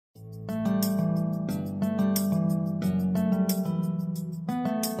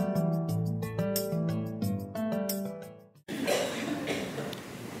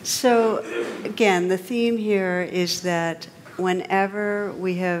So, again, the theme here is that whenever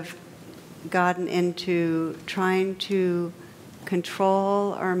we have gotten into trying to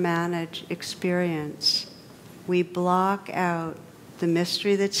control or manage experience, we block out the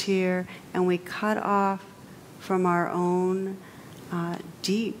mystery that's here, and we cut off from our own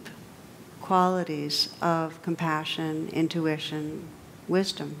deep qualities of compassion, intuition,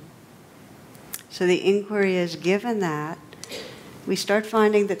 wisdom. So the inquiry is, given that, we start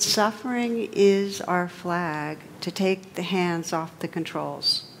finding that suffering is our flag to take the hands off the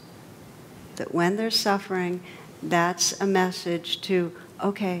controls. That when there's suffering, that's a message to,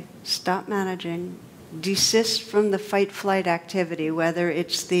 okay, stop managing, desist from the fight-flight activity, whether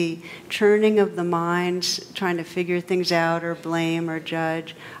it's the churning of the minds, trying to figure things out or blame or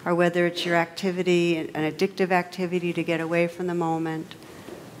judge, or whether it's your activity, an addictive activity to get away from the moment.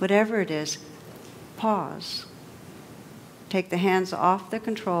 Whatever it is, pause. Take the hands off the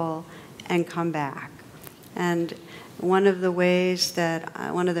control and come back. And one of the ways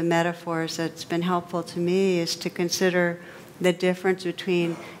that, one of the metaphors that's been helpful to me is to consider the difference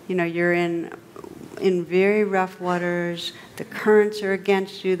between, you're in very rough waters, the currents are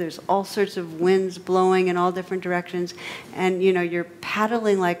against you, there's all sorts of winds blowing in all different directions, and you're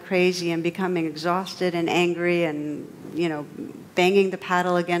paddling like crazy and becoming exhausted and angry and banging the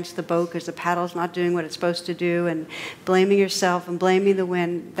paddle against the boat because the paddle's not doing what it's supposed to do, and blaming yourself and blaming the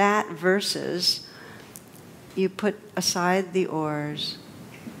wind. That versus you put aside the oars,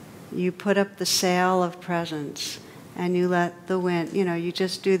 you put up the sail of presence, and you let the wind, you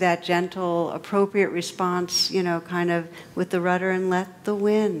just do that gentle, appropriate response, kind of with the rudder, and let the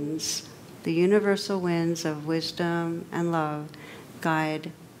winds, the universal winds of wisdom and love,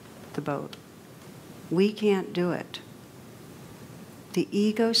 guide the boat. We can't do it. The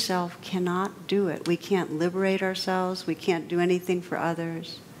ego self cannot do it. We can't liberate ourselves. We can't do anything for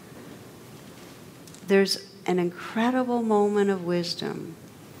others. There's an incredible moment of wisdom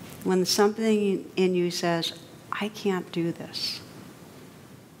when something in you says, I can't do this.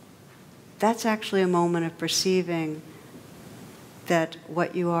 That's actually a moment of perceiving that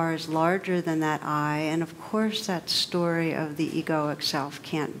what you are is larger than that I, and of course that story of the egoic self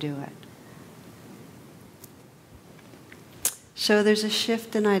can't do it. So there's a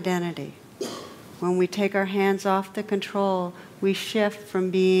shift in identity. When we take our hands off the control, we shift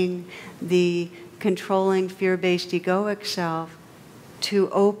from being the controlling, fear-based egoic self to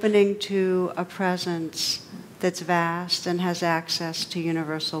opening to a presence that's vast and has access to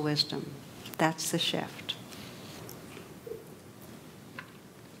universal wisdom. That's the shift.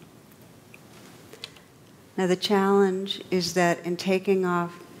 Now the challenge is that in taking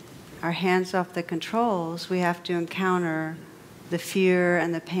off our hands off the controls, we have to encounter the fear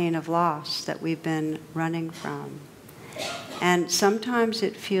and the pain of loss that we've been running from. And sometimes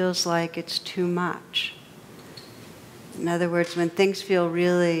it feels like it's too much. In other words, when things feel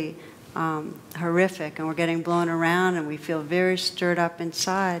really horrific and we're getting blown around and we feel very stirred up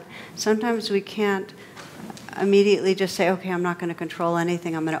inside, sometimes we can't immediately just say, okay, I'm not going to control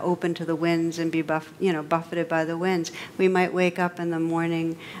anything. I'm going to open to the winds and be buffeted by the winds. We might wake up in the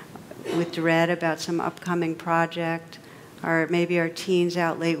morning with dread about some upcoming project, or maybe our teen's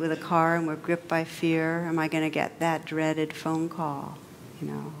out late with a car and we're gripped by fear. Am I going to get that dreaded phone call?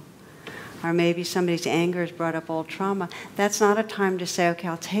 Or maybe somebody's anger has brought up old trauma. That's not a time to say, okay,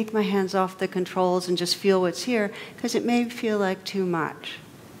 I'll take my hands off the controls and just feel what's here, because it may feel like too much.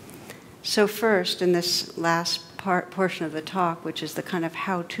 So first, in this last portion of the talk, which is the kind of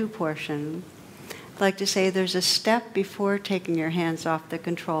how-to portion, I'd like to say there's a step before taking your hands off the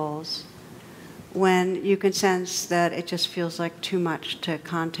controls when you can sense that it just feels like too much to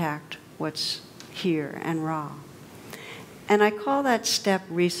contact what's here and raw. And I call that step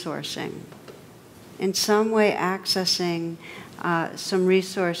resourcing. In some way accessing some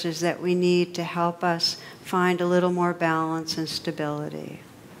resources that we need to help us find a little more balance and stability.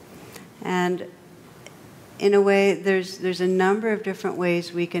 And in a way, there's a number of different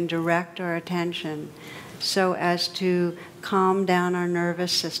ways we can direct our attention so as to calm down our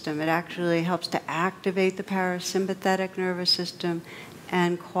nervous system. It actually helps to activate the parasympathetic nervous system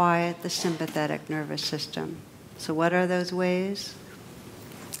and quiet the sympathetic nervous system. So what are those ways?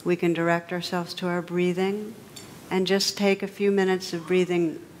 We can direct ourselves to our breathing and just take a few minutes of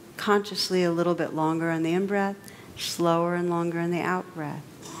breathing consciously a little bit longer on the in-breath, slower and longer on the out-breath.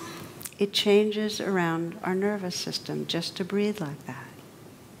 It changes around our nervous system just to breathe like that.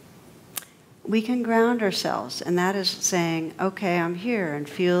 We can ground ourselves, and that is saying, okay, I'm here, and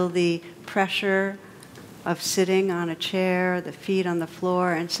feel the pressure of sitting on a chair, the feet on the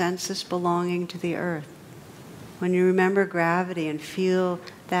floor, and sense this belonging to the earth. When you remember gravity and feel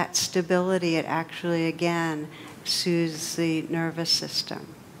that stability, it actually, again, soothes the nervous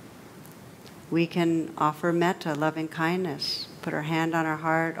system. We can offer metta, loving kindness, put our hand on our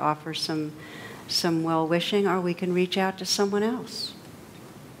heart, offer some well-wishing, or we can reach out to someone else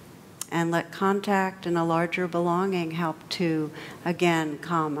and let contact and a larger belonging help to, again,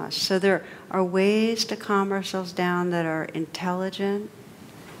 calm us. So there are ways to calm ourselves down that are intelligent,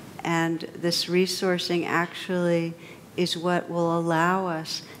 and this resourcing actually is what will allow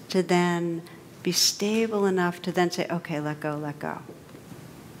us to then be stable enough to then say, okay, let go, let go.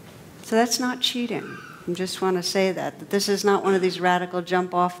 So that's not cheating. I just want to say that this is not one of these radical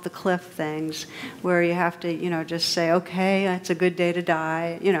jump off the cliff things where you have to, just say, okay, it's a good day to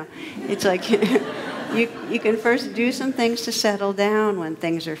die. It's like you can first do some things to settle down when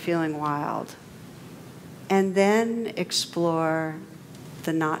things are feeling wild, and then explore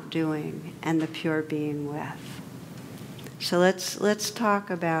the not doing and the pure being with. So let's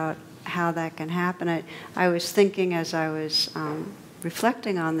talk about how that can happen. I was thinking as I was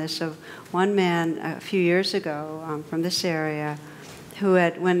reflecting on this of one man a few years ago from this area who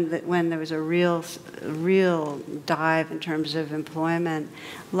had, when there was a real dive in terms of employment,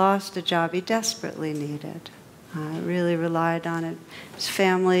 lost a job he desperately needed. Really relied on it. His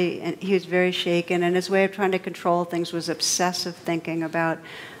family, and he was very shaken, and his way of trying to control things was obsessive thinking about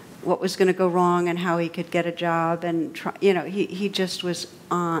what was going to go wrong and how he could get a job, and he just was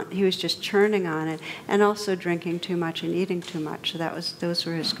he was just churning on it, and also drinking too much and eating too much. So those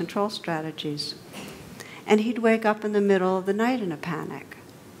were his control strategies. And he'd wake up in the middle of the night in a panic.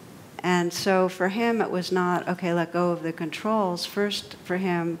 And so for him, it was not, okay, let go of the controls. First, for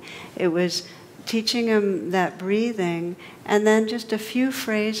him, it was teaching him that breathing, and then just a few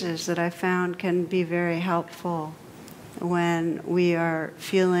phrases that I found can be very helpful when we are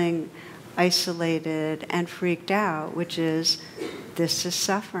feeling isolated and freaked out, which is, this is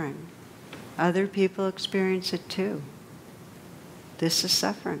suffering. Other people experience it too. This is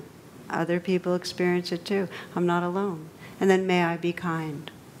suffering. Other people experience it too. I'm not alone. And then, may I be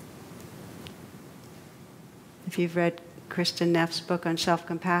kind. If you've read Kristen Neff's book on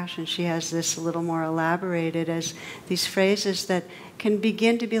self-compassion, she has this a little more elaborated as these phrases that can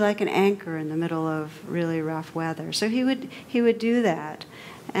begin to be like an anchor in the middle of really rough weather. So he would do that,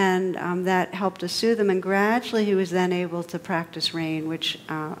 and that helped to soothe him. And gradually he was then able to practice rain, which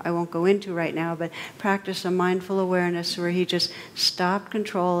I won't go into right now, but practice a mindful awareness where he just stopped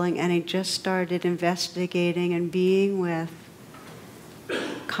controlling and he just started investigating and being with,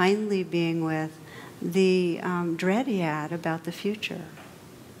 kindly being with, the dread he had about the future.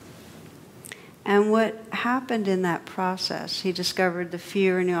 And what happened in that process, he discovered the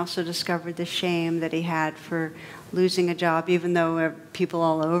fear, and he also discovered the shame that he had for losing a job, even though people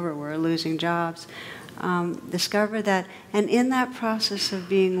all over were losing jobs. Discovered that, and in that process of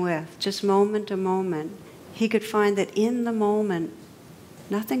being with, just moment to moment, he could find that in the moment,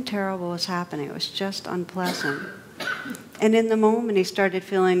 nothing terrible was happening. It was just unpleasant. And in the moment, he started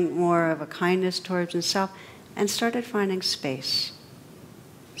feeling more of a kindness towards himself and started finding space.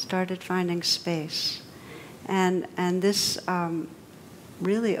 And this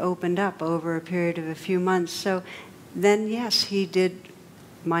really opened up over a period of a few months. So then, yes, he did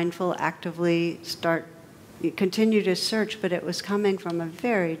mindful, actively continue to search, but it was coming from a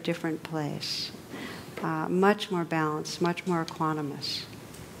very different place. Much more balanced, much more equanimous.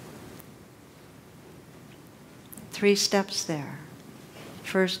 3 steps there.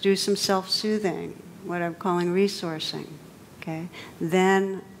 First, do some self-soothing, what I'm calling resourcing. Okay?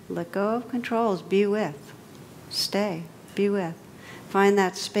 Then, let go of controls. Be with. Stay. Be with. Find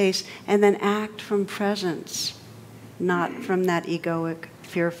that space, and then act from presence, not from that egoic,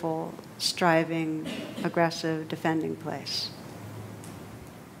 fearful, striving, aggressive, defending place.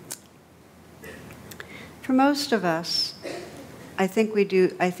 For most of us, I think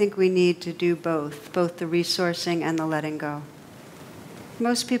we need to do both the resourcing and the letting go.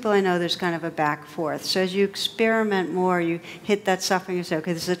 Most people I know, there's kind of a back forth. So as you experiment more, you hit that suffering, you say,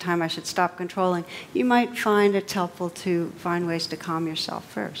 okay, this is a time I should stop controlling. You might find it's helpful to find ways to calm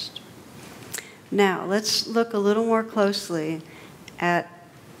yourself first. Now, let's look a little more closely at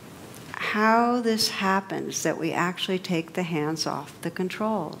how this happens, that we actually take the hands off the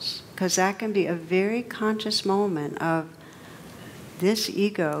controls. Because that can be a very conscious moment of, this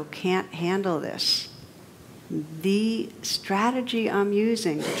ego can't handle this. The strategy I'm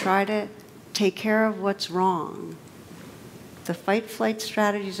using to try to take care of what's wrong, the fight-flight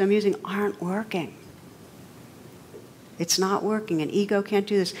strategies I'm using aren't working. It's not working, and ego can't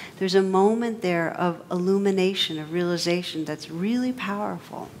do this. There's a moment there of illumination, of realization that's really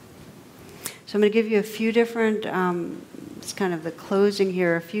powerful. So I'm going to give you a few different, it's kind of the closing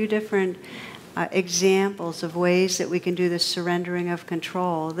here, a few different examples of ways that we can do this surrendering of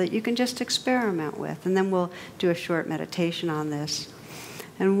control that you can just experiment with. And then we'll do a short meditation on this.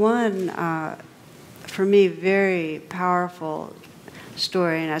 And one, for me, very powerful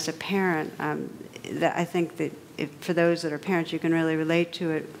story, and as a parent, that I think that for those that are parents, you can really relate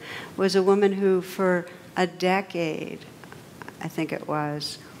to it, was a woman who for a decade, I think it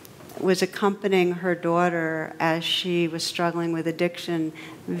was accompanying her daughter as she was struggling with addiction,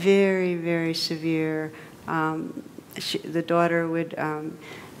 very, very severe. The daughter would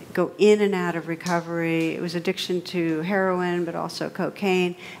go in and out of recovery. It was addiction to heroin, but also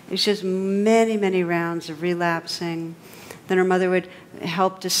cocaine. It was just many, many rounds of relapsing. Then her mother would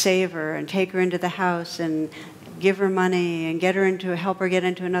help to save her and take her into the house and give her money and help her get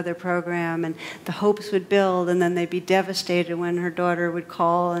into another program, and the hopes would build, and then they'd be devastated when her daughter would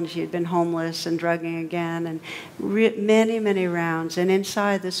call and she had been homeless and drugging again, and many, many rounds. And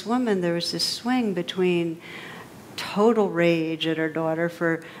inside this woman, there was this swing between total rage at her daughter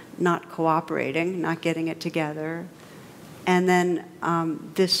for not cooperating, not getting it together, and then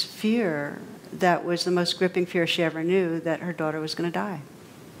this fear that was the most gripping fear she ever knew, that her daughter was going to die.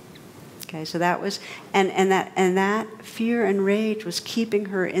 Okay, so that was, and that fear and rage was keeping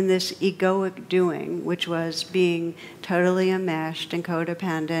her in this egoic doing, which was being totally enmeshed and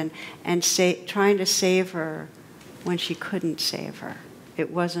codependent and trying to save her when she couldn't save her.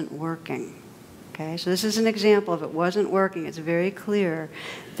 It wasn't working. Okay, so this is an example of it wasn't working. It's very clear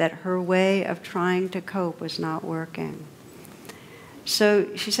that her way of trying to cope was not working.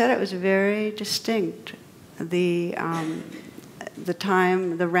 So she said it was very distinct. The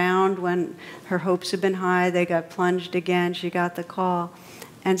round when her hopes had been high, they got plunged again, she got the call,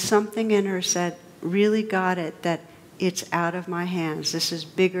 and something in her said, really got it, that it's out of my hands. This is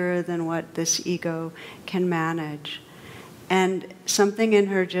bigger than what this ego can manage. And something in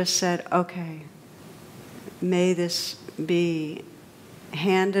her just said, okay, may this be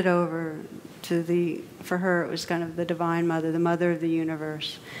handed over to for her, it was kind of the Divine Mother, the Mother of the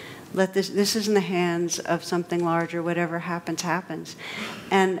universe. Let this is in the hands of something larger. Whatever happens, happens.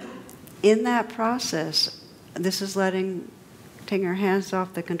 And in that process, this is taking her hands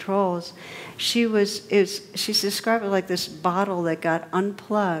off the controls. She's described it like this bottle that got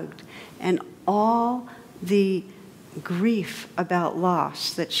unplugged, and all the grief about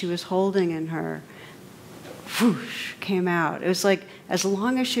loss that she was holding in her, whoosh, came out. It was like, as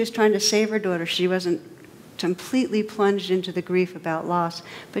long as she was trying to save her daughter, she wasn't completely plunged into the grief about loss,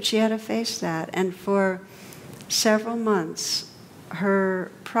 but she had to face that. And for several months,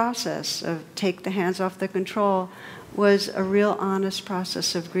 her process of take the hands off the control was a real honest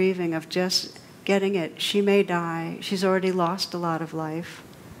process of grieving, of just getting it. She may die. She's already lost a lot of life.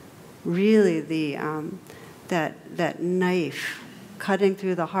 Really, that knife cutting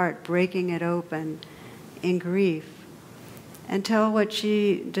through the heart, breaking it open in grief. Until what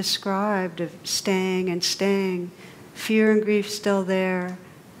she described of staying, fear and grief still there,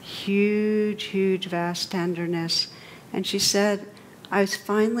 huge, huge, vast tenderness. And she said, I was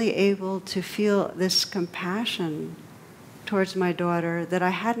finally able to feel this compassion towards my daughter that I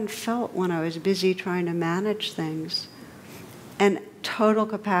hadn't felt when I was busy trying to manage things. And total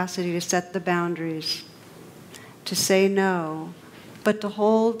capacity to set the boundaries, to say no, but to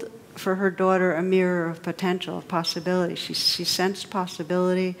hold for her daughter a mirror of potential, of possibility. She sensed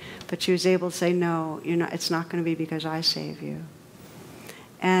possibility, but she was able to say, no, it's not going to be because I save you.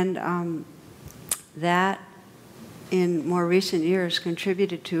 And that, in more recent years,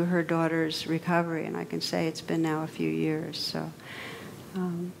 contributed to her daughter's recovery. And I can say it's been now a few years. So,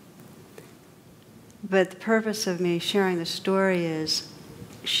 but the purpose of me sharing the story is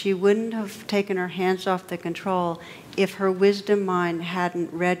she wouldn't have taken her hands off the control if her wisdom mind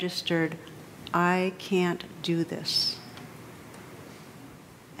hadn't registered, I can't do this.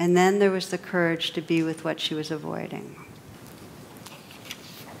 And then there was the courage to be with what she was avoiding.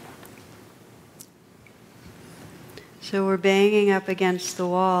 So we're banging up against the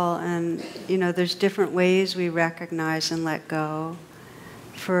wall, and there's different ways we recognize and let go.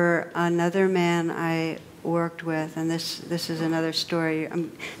 For another man I worked with, and this is another story.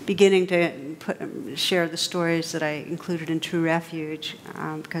 I'm beginning to share the stories that I included in True Refuge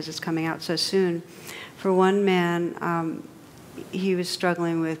because it's coming out so soon. For one man, he was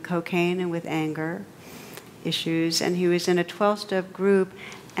struggling with cocaine and with anger issues, and he was in a 12-step group,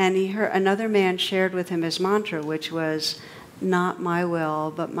 and he heard another man shared with him his mantra, which was, not my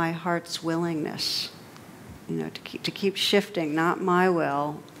will, but my heart's willingness. To keep shifting, not my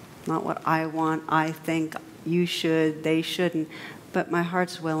will, not what I want, I think you should, they shouldn't, but my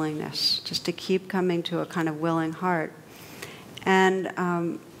heart's willingness, just to keep coming to a kind of willing heart.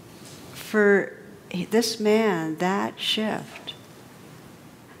 And for this man, that shift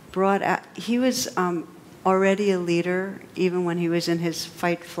brought out, he was already a leader, even when he was in his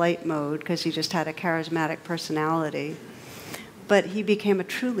fight-flight mode, because he just had a charismatic personality. But he became a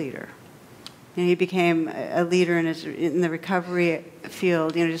true leader. And he became a leader in the recovery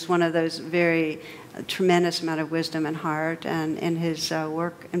field, just one of those very tremendous amount of wisdom and heart, and in his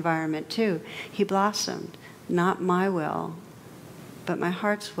work environment too. He blossomed, not my will, but my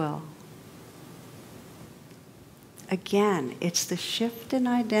heart's will. Again, it's the shift in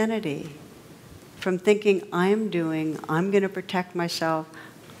identity from thinking I'm going to protect myself,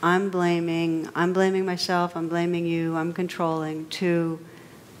 I'm blaming myself, I'm blaming you, I'm controlling, to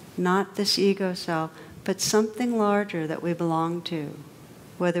not this ego self, but something larger that we belong to,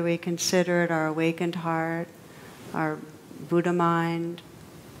 whether we consider it our awakened heart, our Buddha mind,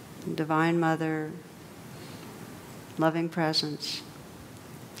 Divine Mother, loving presence.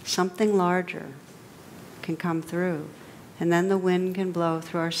 Something larger can come through. And then the wind can blow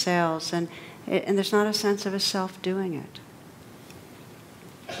through our sails, and there's not a sense of a self doing it.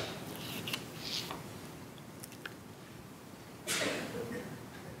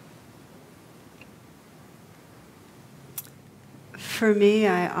 For me,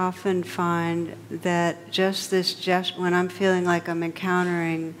 I often find that just when I'm feeling like I'm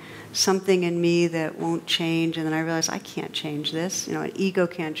encountering something in me that won't change, and then I realize I can't change this, an ego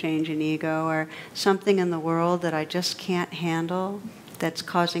can't change an ego, or something in the world that I just can't handle that's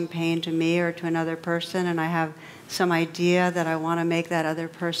causing pain to me or to another person, and I have some idea that I want to make that other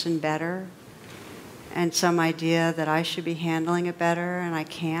person better, and some idea that I should be handling it better, and I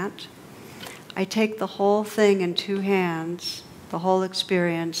can't. I take the whole thing in two hands, the whole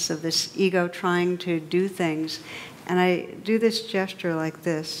experience of this ego trying to do things, and I do this gesture like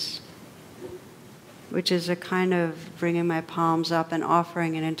this, which is a kind of bringing my palms up and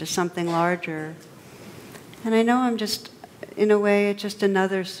offering it into something larger. And I know I'm just, in a way, it's just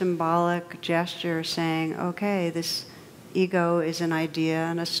another symbolic gesture saying, okay, this ego is an idea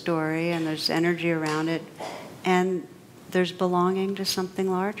and a story, and there's energy around it, and there's belonging to something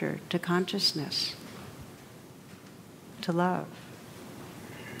larger, to consciousness, to love.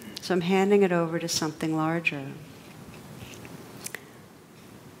 So I'm handing it over to something larger.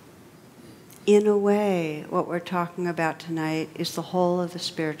 In a way, what we're talking about tonight is the whole of the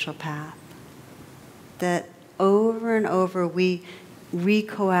spiritual path. That over and over we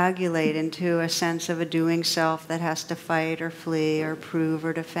recoagulate into a sense of a doing self that has to fight or flee or prove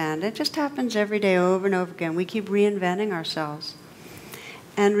or defend. It just happens every day over and over again. We keep reinventing ourselves.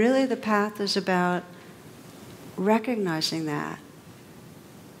 And really the path is about recognizing that.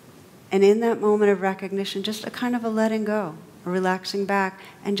 And in that moment of recognition, just a kind of a letting go, a relaxing back,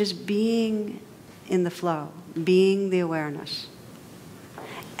 and just being in the flow, being the awareness.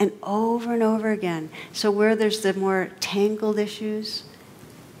 And over again. So where there's the more tangled issues,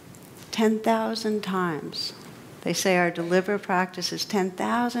 10,000 times. They say our deliberate practice is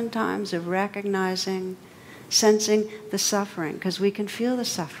 10,000 times of recognizing, sensing the suffering, because we can feel the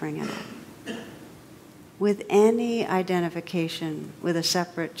suffering in it. With any identification with a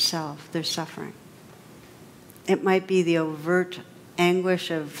separate self, there's suffering. It might be the overt anguish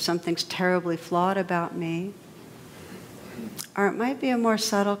of something's terribly flawed about me, or it might be a more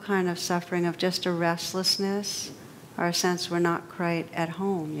subtle kind of suffering of just a restlessness or a sense we're not quite at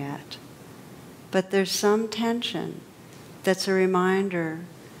home yet. But there's some tension that's a reminder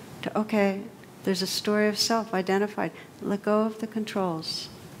to, okay, there's a story of self identified. Let go of the controls.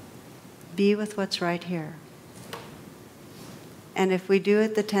 Be with what's right here. And if we do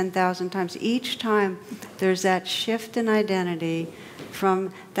it the 10,000 times, each time there's that shift in identity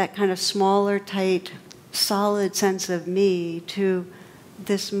from that kind of smaller, tight, solid sense of me to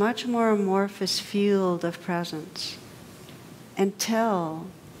this much more amorphous field of presence, until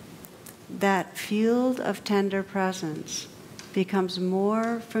that field of tender presence becomes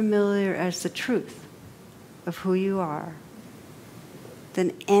more familiar as the truth of who you are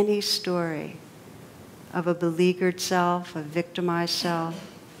than any story of a beleaguered self, a victimized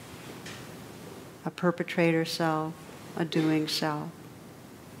self, a perpetrator self, a doing self.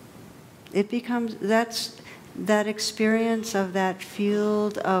 It becomes, that experience of that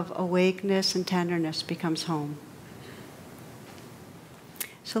field of awakeness and tenderness becomes home.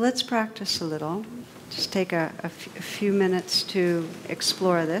 So let's practice a little. Just take a few minutes to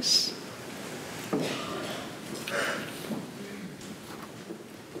explore this.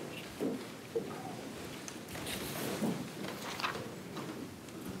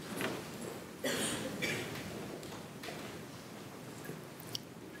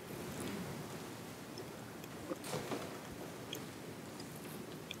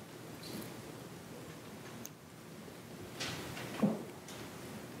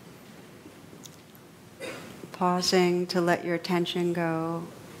 pausing to let your attention go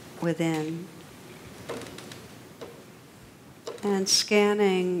within. And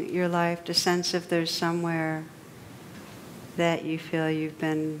scanning your life to sense if there's somewhere that you feel you've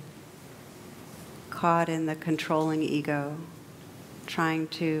been caught in the controlling ego, trying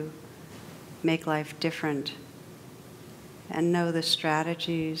to make life different, and know the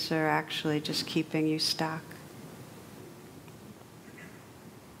strategies are actually just keeping you stuck.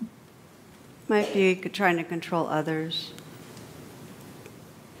 Might be trying to control others.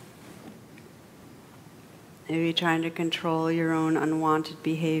 Maybe trying to control your own unwanted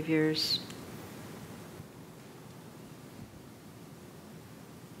behaviors.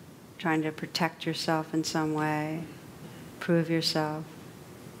 Trying to protect yourself in some way, prove yourself.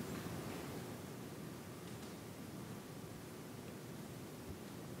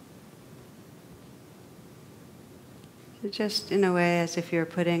 So just in a way, as if you're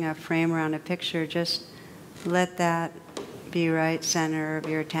putting a frame around a picture, just let that be right center of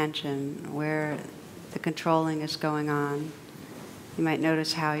your attention, where the controlling is going on. You might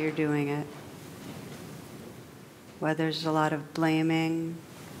notice how you're doing it. Whether there's a lot of blaming,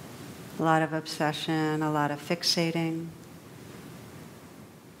 a lot of obsession, a lot of fixating.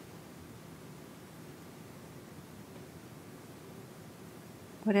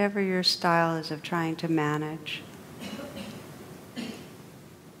 Whatever your style is of trying to manage.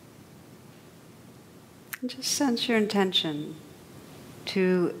 And just sense your intention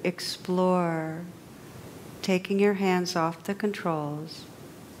to explore taking your hands off the controls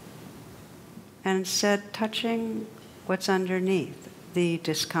and instead touching what's underneath, the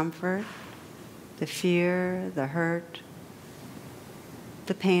discomfort, the fear, the hurt,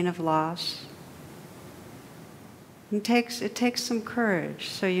 the pain of loss. It takes some courage,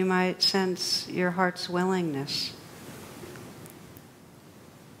 so you might sense your heart's willingness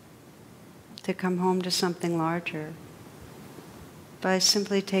to come home to something larger by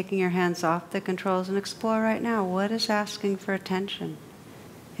simply taking your hands off the controls and explore right now what is asking for attention.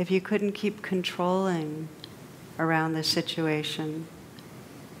 If you couldn't keep controlling around the situation,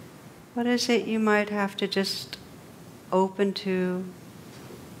 what is it you might have to just open to,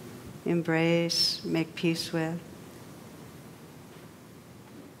 embrace, make peace with?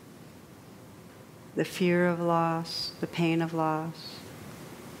 The fear of loss, the pain of loss.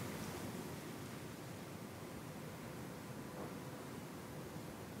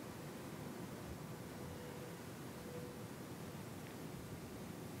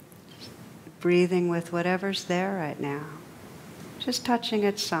 Breathing with whatever's there right now. Just touching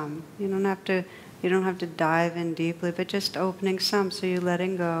it some. You don't have to dive in deeply, but just opening some, so you're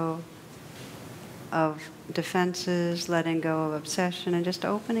letting go of defenses, letting go of obsession, and just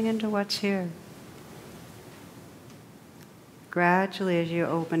opening into what's here. Gradually, as you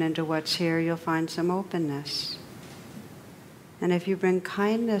open into what's here, you'll find some openness. And if you bring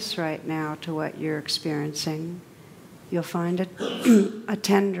kindness right now to what you're experiencing, you'll find a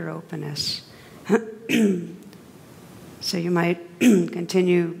tender openness. So you might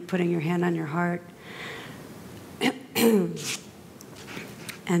continue putting your hand on your heart and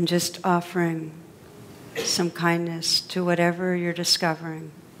just offering some kindness to whatever you're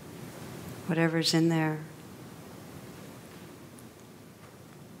discovering, whatever's in there.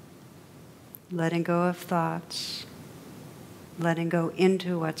 Letting go of thoughts, letting go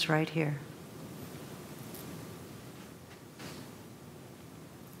into what's right here.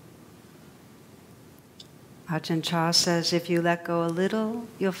 Ajahn Chah says, if you let go a little,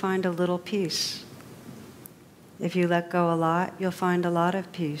 you'll find a little peace. If you let go a lot, you'll find a lot of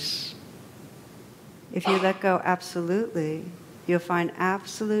peace. If you let go absolutely, you'll find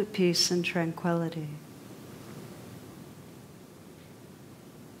absolute peace and tranquility.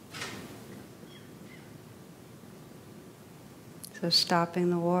 So stopping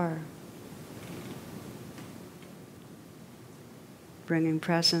the war. Bringing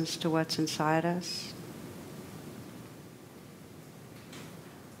presence to what's inside us.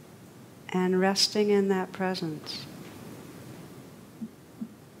 And resting in that presence.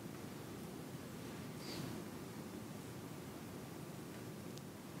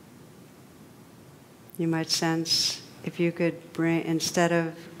 You might sense if you could bring, instead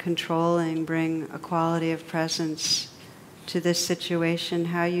of controlling, bring a quality of presence to this situation,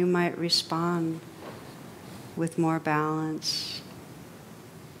 how you might respond with more balance,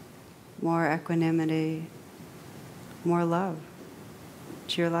 more equanimity, more love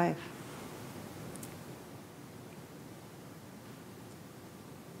to your life.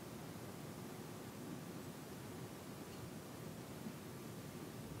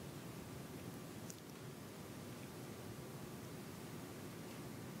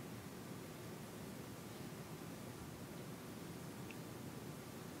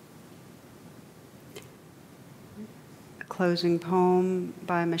 closing poem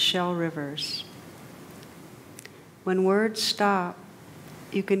by Michelle Rivers. When words stop,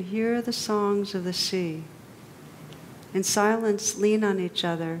 you can hear the songs of the sea. In silence, lean on each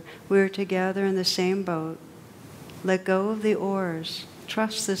other. We are together in the same boat. Let go of the oars.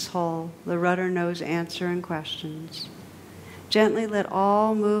 Trust this hull. The rudder knows answer and questions. Gently let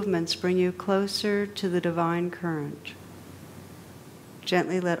all movements bring you closer to the divine current.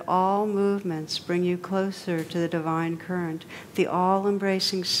 Gently let all movements bring you closer to the divine current, the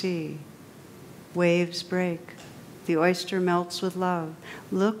all-embracing sea. Waves break. The oyster melts with love.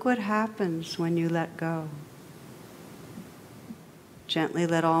 Look what happens when you let go. Gently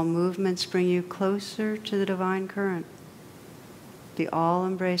let all movements bring you closer to the divine current, the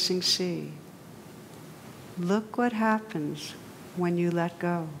all-embracing sea. Look what happens when you let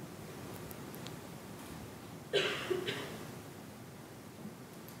go.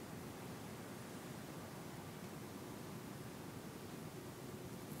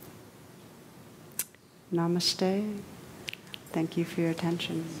 Namaste. Thank you for your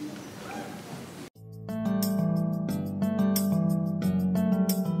attention.